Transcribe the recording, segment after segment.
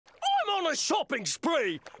a shopping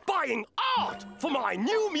spree, buying art for my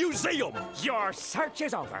new museum. Your search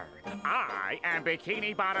is over. I am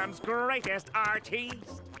Bikini Bottom's greatest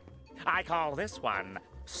artiste. I call this one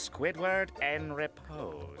Squidward en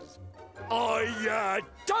Repose. I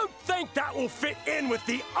don't think that will fit in with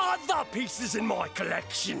the other pieces in my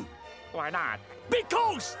collection. Why not?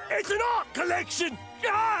 Because it's an art collection!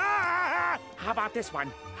 Ah! How about this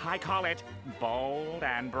one? I call it Bold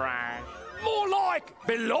and Brash. More like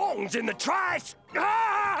belongs in the trash!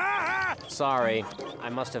 Ah! Sorry, I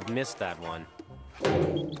must have missed that one.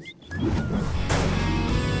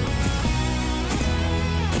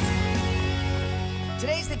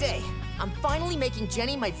 Today's the day. I'm finally making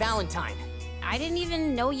Jenny my Valentine. I didn't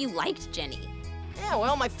even know you liked Jenny. Yeah,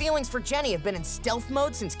 well, my feelings for Jenny have been in stealth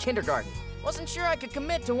mode since kindergarten. Wasn't sure I could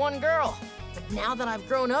commit to one girl. But now that I've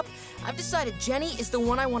grown up, I've decided Jenny is the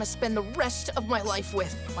one I want to spend the rest of my life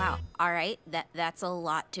with. Wow, all right, that's a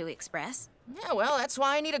lot to express. Yeah, well, that's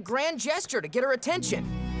why I need a grand gesture to get her attention.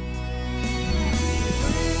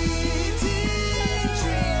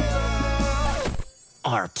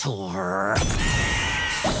 Arthur.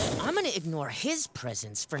 I'm gonna ignore his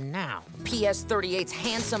presence for now. PS38's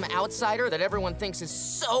handsome outsider that everyone thinks is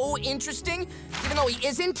so interesting, even though he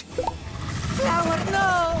isn't. Flower,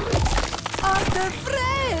 no! Arthur,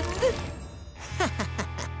 friend!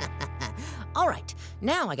 All right,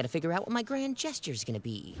 now I gotta figure out what my grand gesture's gonna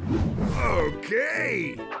be.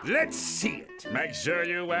 Okay, let's see it. Make sure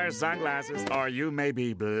you wear sunglasses or you may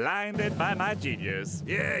be blinded by my genius.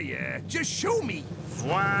 Yeah, just show me.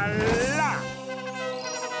 Voila!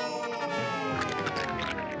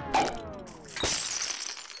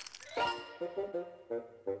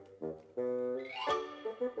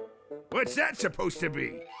 What's that supposed to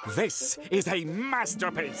be? This is a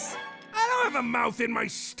masterpiece. I don't have a mouth in my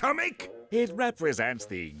stomach. It represents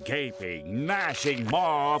the gaping, gnashing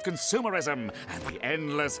maw of consumerism and the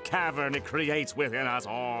endless cavern it creates within us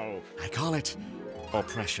all. I call it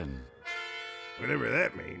oppression. Whatever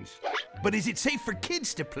that means. But is it safe for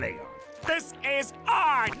kids to play on? This is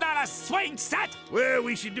art, not a swing set! Well,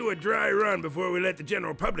 we should do a dry run before we let the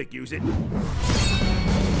general public use it.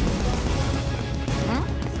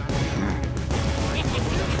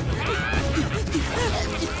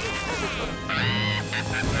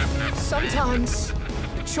 Sometimes,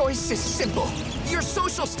 the choice is simple. Your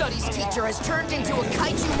social studies teacher has turned into a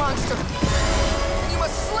kaiju monster. You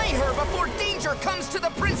must slay her before danger comes to the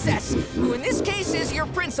princess, who in this case is your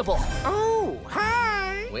principal. Oh,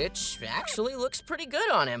 hi! Which actually looks pretty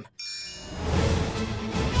good on him.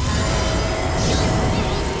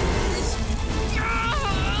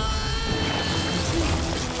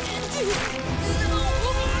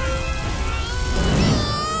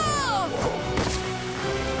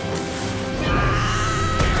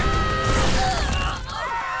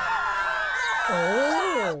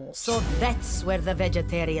 So that's where the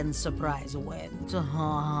vegetarian surprise went.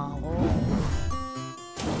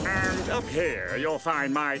 And up here, you'll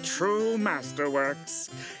find my true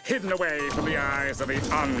masterworks, hidden away from the eyes of the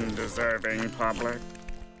undeserving public.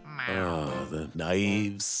 Ah, the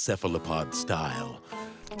naive cephalopod style.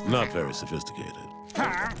 Not very sophisticated.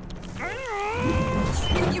 Huh?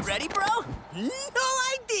 You ready, bro? No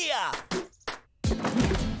idea!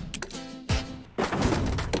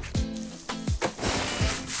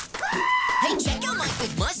 Hey, check out my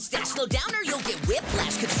big mustache. Slow down or you'll get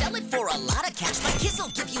whiplash. Could sell it for a lot of cash. My kiss will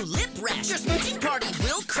give you lip rash. Your smooching party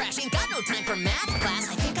will crash. Ain't got no time for math class.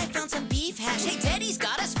 I think I found some beef hash. Hey, Teddy's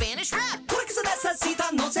got a Spanish rap. Porque se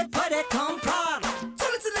necesita, no se puede comprar.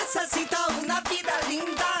 Solo se necesita una vida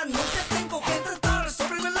linda. No te tengo que tratar.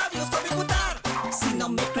 Sobre mis labios te voy a gustar. Si no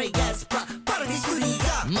me crees, para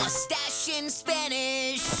historia. Mustache in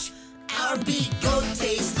Spanish. Our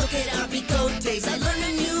bigotes. Look at our bigotes. I learned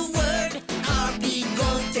a new word. Our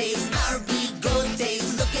bigotes. Our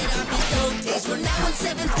bigotes. Look at our bigotes. We're now in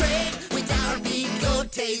 7th grade with our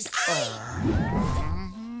bigotes.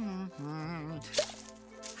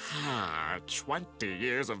 20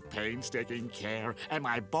 years of painstaking care, and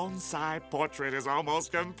my bonsai portrait is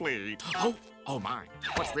almost complete. Oh my,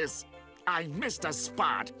 what's this? I missed a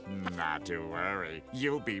spot. Not to worry,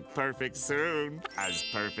 you'll be perfect soon. As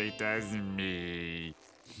perfect as me.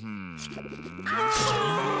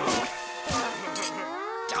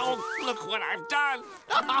 Oh, look what I've done!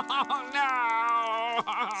 Oh, no!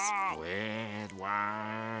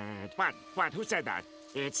 Squidward. What? Who said that?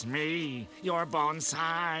 It's me, your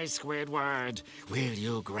bonsai, Squidward. Will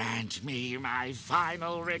you grant me my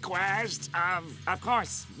final request? Of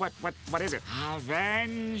course. What is it?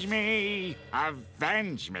 Avenge me!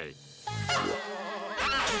 Avenge me!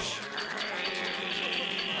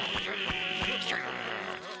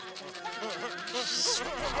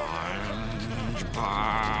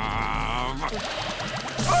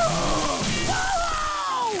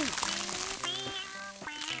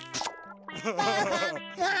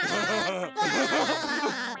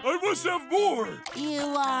 I must have more! You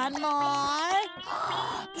want more?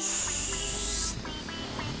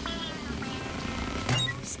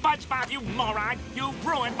 SpongeBob, you moron! You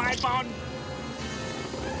ruined my bone!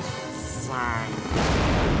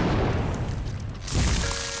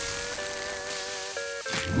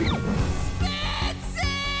 Spitzy!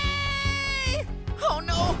 Oh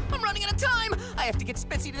no, I'm running out of time. I have to get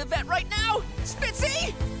Spitzy to the vet right now.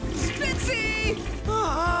 Spitzy! Spitzy!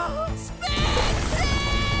 Spitzy!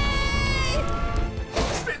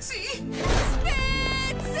 Spitzy!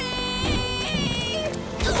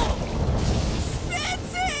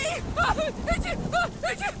 Spitzy!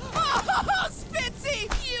 Oh, Spitzy!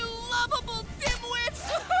 You lovable dimwit!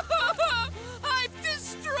 I've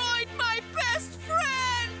destroyed my best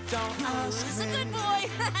friend! Don't ask He's me. a good boy.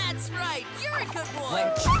 That's right. You're a good boy.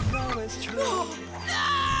 What you know is true. No!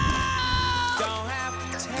 Don't have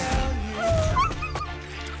to tell you.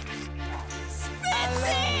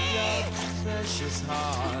 Spitzy! Your precious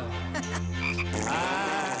heart.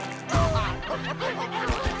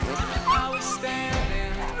 I was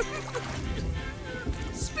standing.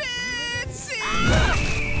 Spitzy!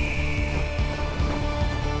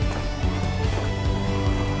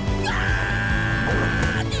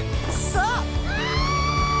 Sup?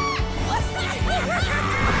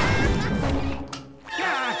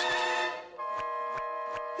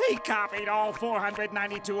 He copied all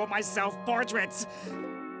 492 of my self-portraits.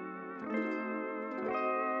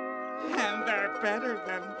 And they're better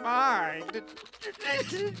than mine.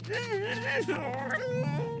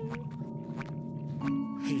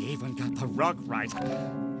 He even got the rug right.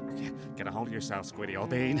 Get a hold of yourself, Squiddy old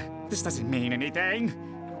bean. This doesn't mean anything.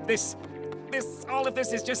 All of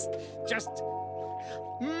this is just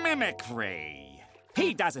mimicry.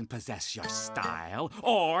 He doesn't possess your style,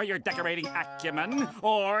 or your decorating acumen,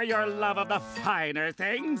 or your love of the finer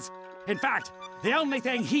things. In fact, the only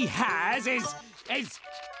thing he has is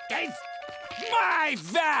my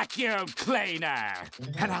vacuum cleaner.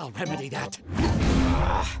 And I'll remedy that.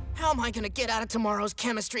 How am I gonna get out of tomorrow's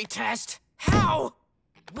chemistry test? How?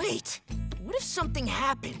 Wait, what if something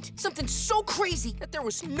happened? Something so crazy that there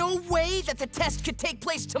was no way that the test could take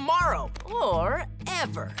place tomorrow, or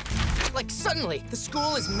ever. Like suddenly, the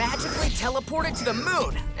school is magically teleported to the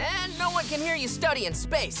moon, and no one can hear you study in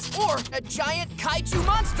space. Or a giant kaiju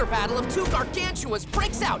monster battle of two gargantuas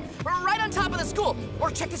breaks out right on top of the school.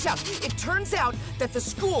 Or check this out, it turns out that the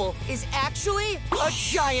school is actually a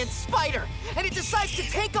giant spider, and it decides to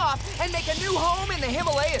take off and make a new home in the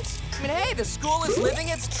Himalayas. I mean, hey, the school is living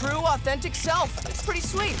its true, authentic self. It's pretty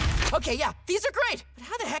sweet. Okay, yeah, these are great, but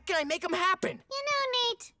how the heck can I make them happen? You know,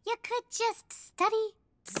 Nate, you could just study.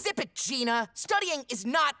 Zip it, Gina. Studying is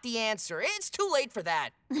not the answer. It's too late for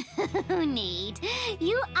that. Nate,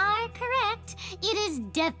 you are correct. It is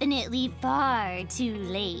definitely far too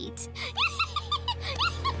late.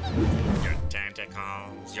 Your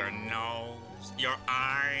tentacles, your nose, your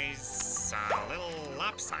eyes, a little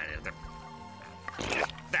lopsided.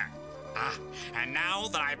 There. And now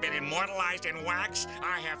that I've been immortalized in wax,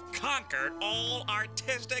 I have conquered all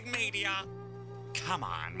artistic media. Come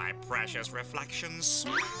on, my precious reflection,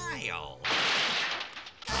 smile.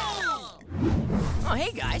 Oh,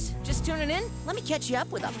 hey guys, just tuning in? Let me catch you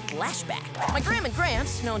up with a flashback. My Graham and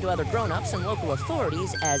Gramps, known to other grown-ups and local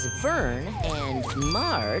authorities as Vern and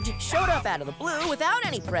Marge, showed up out of the blue without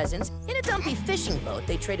any presents in a dumpy fishing boat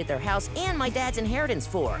they traded their house and my dad's inheritance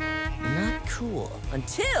for. Not cool.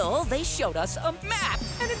 Until they showed us a map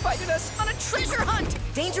and invited us on a treasure hunt.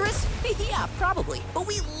 Dangerous? Yeah, probably. But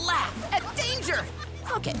we laugh at danger.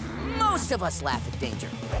 Okay, most of us laugh at danger.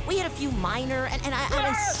 We had a few minor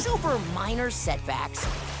and super minor setbacks.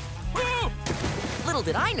 Little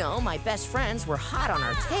did I know, my best friends were hot on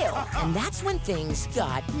our tail, and that's when things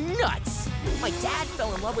got nuts. My dad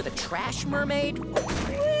fell in love with a trash mermaid,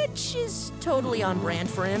 which is totally on brand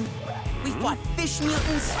for him. We fought fish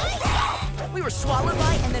mutants. We were swallowed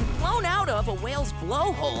by and then blown out of a whale's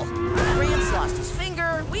blowhole. Gramps lost his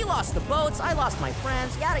finger, we lost the boats, I lost my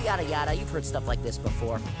friends, yada, yada, yada. You've heard stuff like this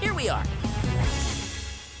before. Here we are.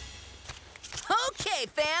 Okay,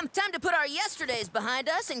 fam, time to put our yesterdays behind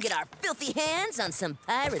us and get our filthy hands on some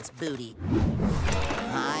pirates' booty.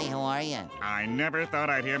 Hi, how are you? I never thought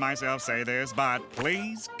I'd hear myself say this, but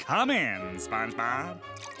please come in, SpongeBob.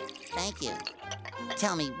 Thank you.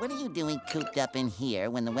 Tell me, what are you doing cooped up in here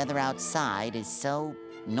when the weather outside is so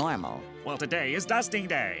normal? Well, today is dusting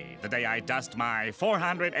day, the day I dust my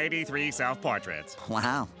 483 self-portraits.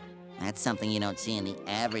 Wow. That's something you don't see in the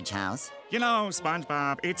average house. You know,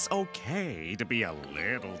 SpongeBob, it's okay to be a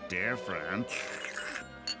little different.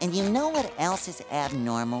 And you know what else is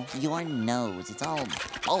abnormal? Your nose. It's all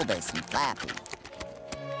bulbous and flappy.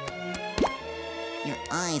 Your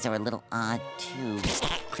eyes are a little odd, too.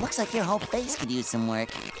 Looks like your whole face could use some work.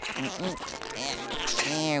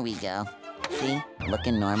 There we go. See?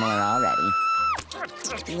 Looking normaler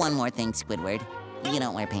already. One more thing, Squidward. You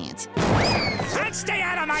don't wear pants. Then stay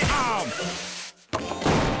out of my home!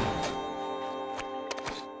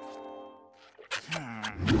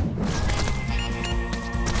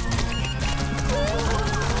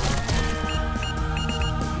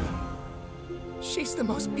 She's the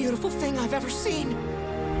most beautiful thing I've ever seen.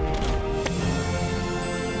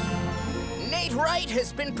 Nate Wright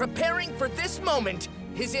has been preparing for this moment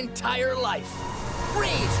his entire life.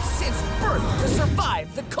 Raised since birth to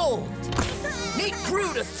survive the cold. Nate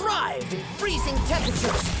grew to thrive in freezing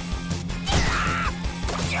temperatures.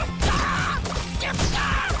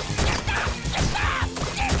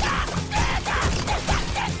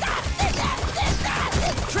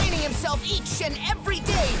 Training himself each and every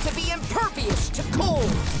day to be impervious to cold.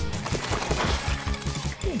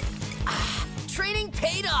 Training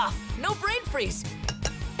paid off. No brain freeze.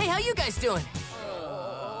 Hey, how you guys doing?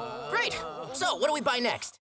 Great. So, what do we buy next?